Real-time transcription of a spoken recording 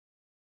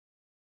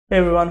Hey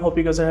everyone, hope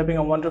you guys are having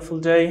a wonderful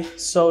day.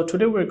 So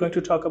today we're going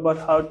to talk about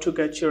how to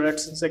get your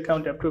AdSense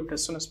account approved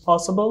as soon as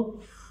possible.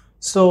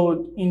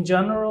 So in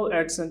general,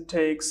 AdSense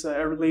takes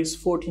at least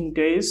 14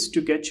 days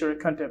to get your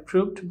account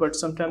approved, but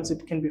sometimes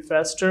it can be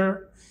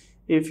faster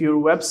if your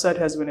website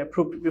has been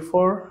approved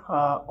before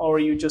or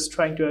you're just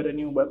trying to add a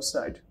new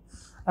website.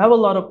 I have a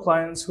lot of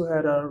clients who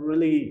had a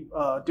really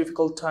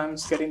difficult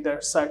times getting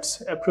their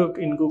sites approved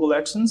in Google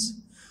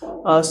AdSense.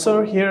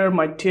 So here are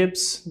my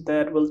tips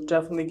that will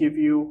definitely give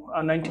you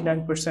a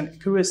 99%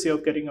 accuracy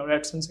of getting your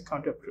AdSense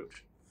account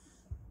approved.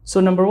 So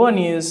number one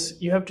is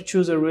you have to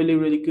choose a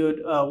really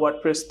good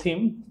WordPress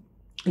theme.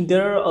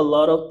 There are a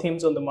lot of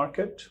themes on the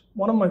market.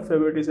 One of my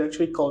favorite is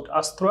actually called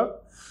Astra.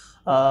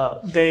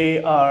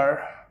 They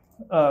are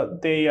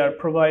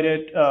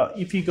provided,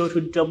 if you go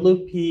to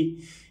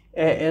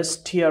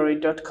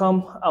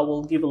wpastra.com, I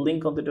will give a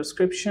link on the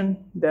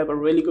description. They have a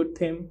really good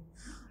theme.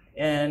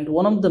 And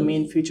one of the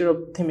main feature of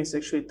the theme is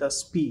actually the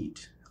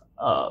speed.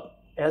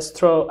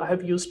 Astra, I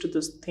have used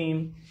this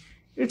theme.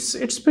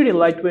 It's pretty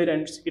lightweight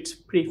and it's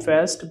pretty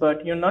fast,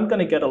 but you're not going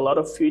to get a lot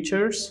of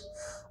features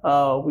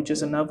which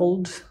is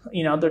enabled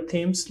in other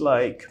themes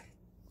like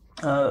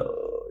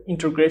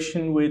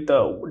integration with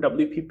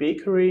WP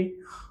Bakery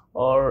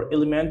or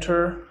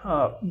Elementor,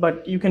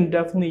 but you can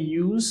definitely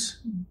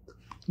use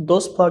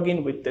those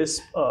plugins with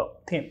this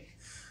theme.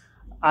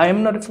 I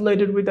am not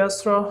affiliated with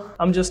Astra.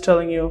 I'm just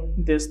telling you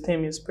this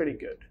theme is pretty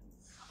good.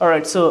 All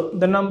right, so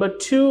the number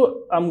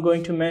two I'm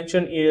going to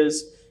mention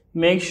is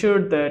make sure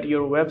that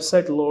your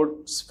website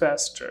loads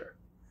faster.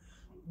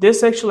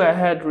 This actually I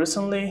had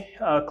recently,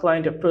 a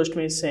client approached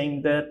me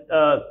saying that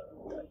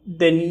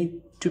they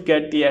need to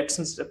get the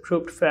AdSense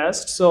approved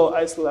fast. So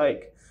I was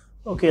like,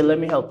 okay, let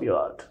me help you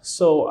out.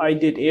 So I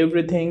did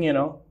everything,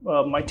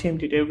 my team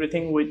did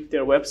everything with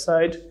their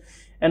website.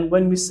 And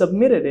when we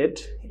submitted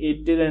it,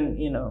 it didn't,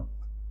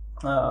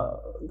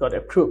 got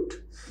approved.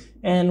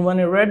 And when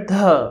I read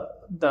the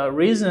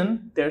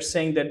reason, they're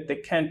saying that they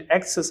can't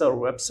access our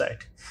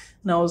website.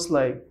 And I was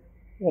like,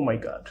 oh my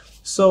God.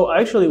 So I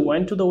actually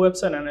went to the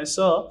website and I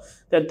saw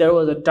that there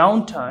was a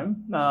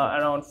downtime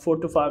around 4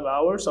 to 5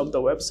 hours of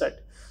the website.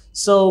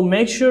 So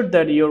make sure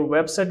that your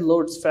website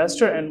loads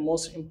faster, and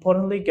most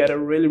importantly, get a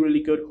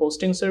really good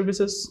hosting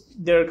services.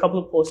 There are a couple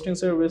of hosting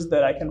services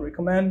that I can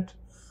recommend.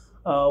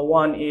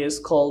 One is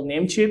called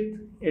Namecheap.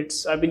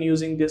 I've been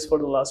using this for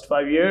the last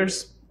 5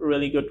 years.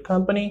 Really good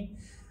company.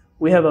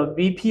 We have a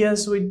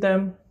VPS with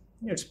them.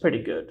 It's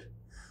pretty good.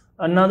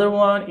 Another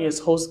one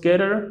is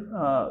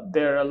HostGator.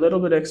 They're a little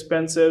bit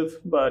expensive,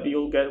 but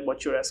you'll get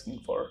what you're asking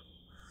for.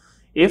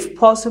 If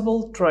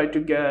possible, try to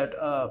get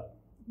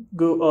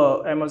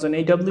Amazon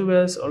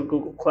AWS or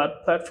Google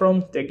Cloud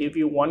Platform. They give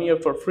you 1 year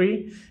for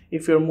free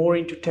if you're more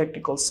into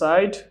technical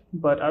side.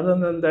 But other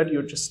than that,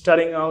 you're just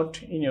starting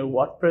out in your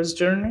WordPress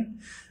journey,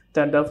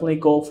 then definitely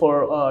go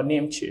for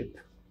Namecheap.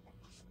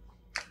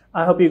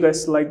 I hope you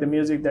guys like the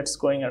music that's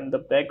going on in the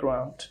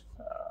background.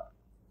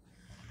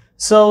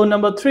 So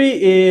number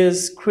three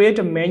is create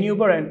a menu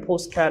bar and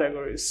post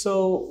categories.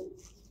 So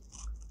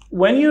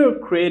when you're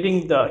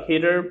creating the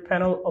header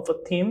panel of a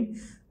theme,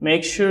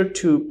 make sure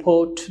to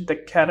put the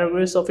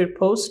categories of your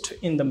post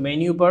in the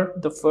menu bar,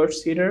 the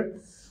first header.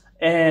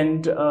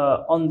 And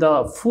on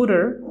the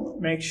footer,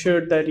 make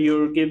sure that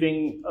you're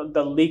giving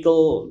the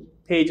legal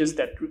pages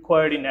that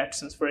required in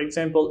AdSense. For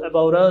example,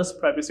 about us,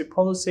 privacy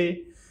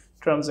policy,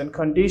 terms and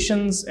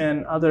conditions,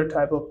 and other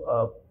type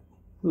of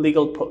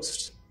legal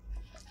posts.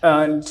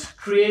 And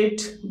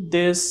create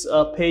these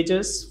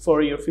pages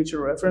for your future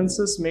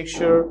references. Make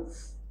sure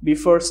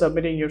before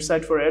submitting your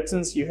site for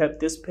AdSense, you have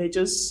these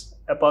pages: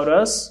 about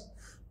us,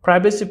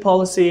 privacy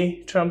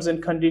policy, terms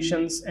and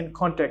conditions, and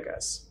contact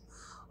us.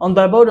 On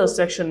the about us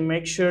section,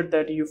 make sure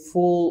that you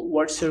full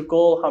what's your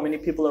goal, how many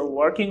people are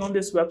working on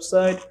this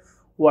website,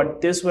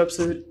 what this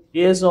website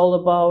is all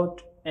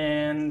about,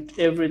 and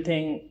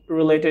everything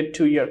related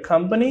to your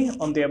company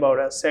on the about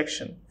us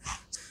section.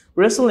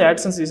 Recently,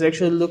 AdSense is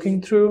actually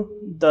looking through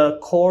the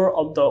core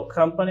of the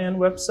company and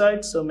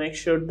website, so make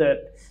sure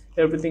that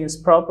everything is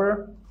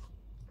proper.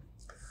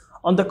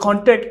 On the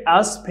contact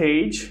us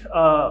page,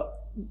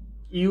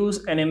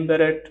 use an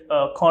embedded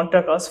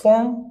contact us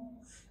form,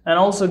 and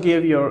also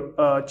give your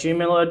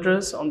Gmail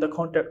address on the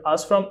contact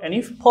us form, and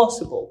if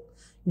possible,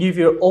 give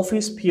your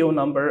office PO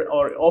number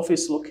or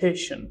office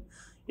location.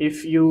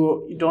 If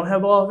you don't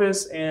have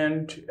office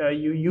and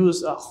you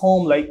use a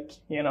home like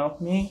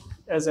me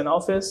as an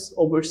office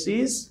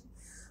overseas,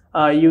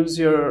 use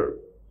your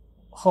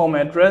home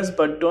address,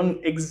 but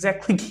don't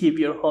exactly give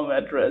your home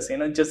address.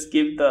 Just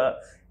give the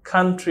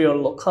country or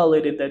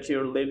locality that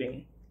you're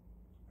living.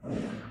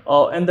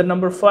 And the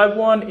number 5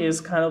 one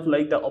is kind of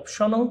like the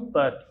optional,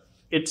 but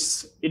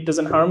it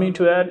doesn't harm you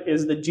to add,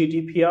 is the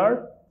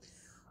GDPR.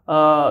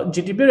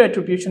 GDPR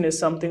attribution is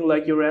something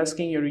like you're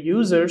asking your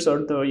users or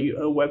the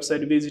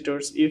website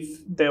visitors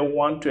if they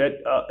want to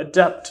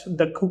adapt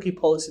the cookie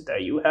policy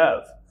that you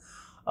have.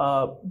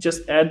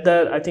 Just add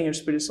that. I think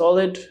it's pretty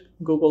solid.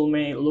 Google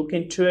may look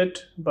into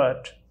it,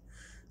 but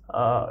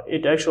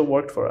it actually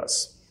worked for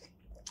us.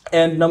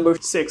 And number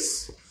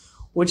 6,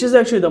 which is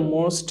actually the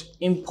most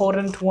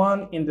important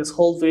one in this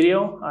whole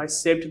video. I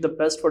saved the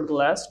best for the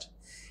last,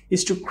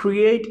 is to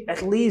create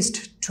at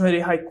least 20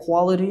 high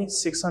quality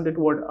 600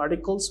 word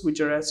articles which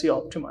are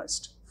SEO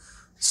optimized.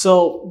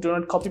 So do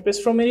not copy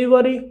paste from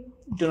anybody,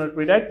 do not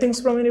redact things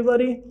from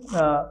anybody.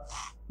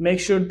 Make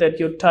sure that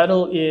your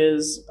title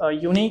is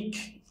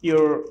unique,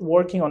 you're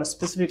working on a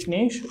specific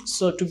niche.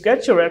 So to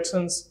get your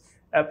AdSense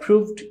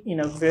approved in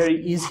a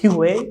very easy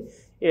way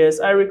is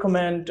I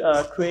recommend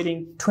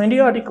creating 20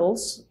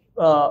 articles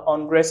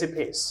on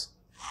recipes.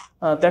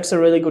 That's a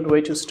really good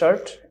way to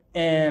start.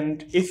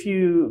 And if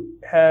you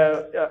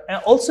have,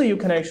 also you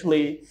can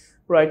actually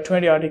write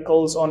 20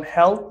 articles on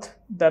health.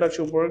 That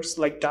actually works,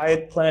 like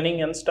diet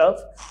planning and stuff.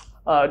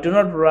 Do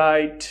not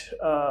write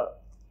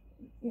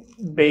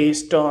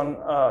based on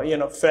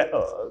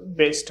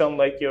based on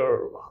like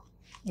your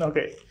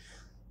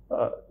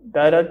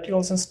diet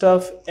articles and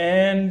stuff.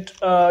 And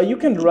you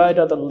can write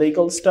other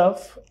legal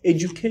stuff.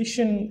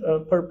 Education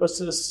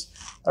purposes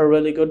are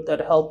really good, that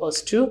help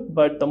us too,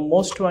 but the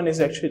most one is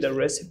actually the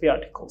recipe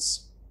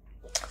articles.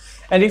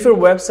 And if your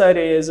website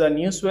is a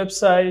news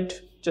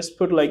website, just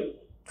put like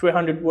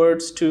 300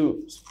 words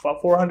to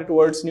 400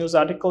 words news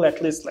article,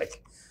 at least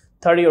like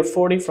 30 or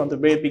 40 from the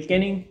very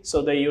beginning,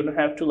 so that you don't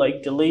have to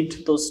like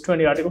delete those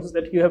 20 articles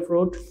that you have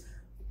wrote.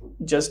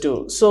 Just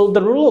do. So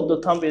the rule of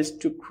the thumb is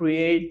to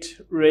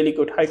create really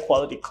good high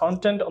quality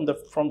content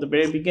from the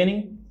very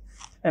beginning,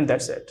 and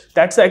that's it.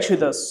 That's actually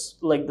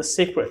the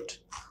secret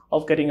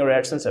of getting your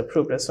AdSense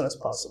approved as soon as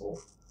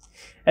possible.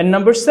 And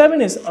number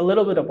 7 is a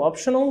little bit of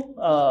optional,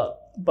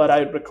 but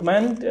I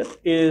recommend it,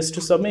 is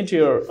to submit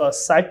your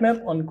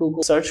sitemap on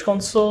Google Search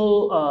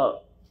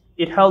Console.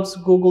 It helps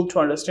Google to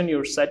understand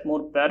your site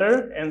more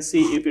better and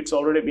see if it's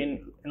already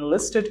been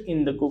enlisted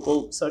in the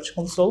Google Search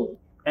Console.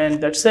 And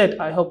that's it.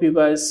 I hope you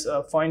guys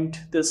find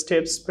these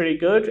tips pretty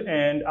good,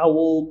 and I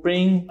will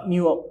bring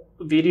new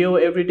video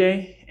every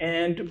day.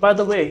 And by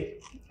the way,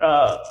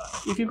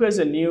 if you guys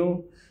are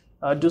new,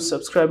 do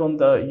subscribe on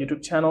the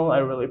YouTube channel. I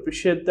really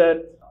appreciate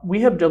that.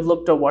 We have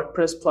developed a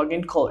WordPress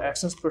plugin called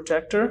AdSense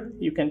Protector.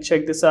 You can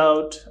check this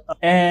out.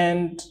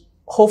 And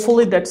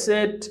hopefully that's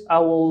it. I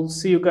will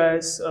see you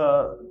guys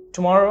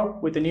tomorrow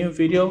with a new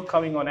video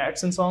coming on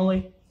AdSense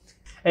only.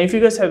 And if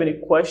you guys have any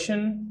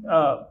question,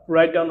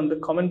 write down on the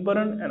comment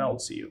button and I'll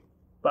see you.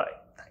 Bye.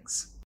 Thanks.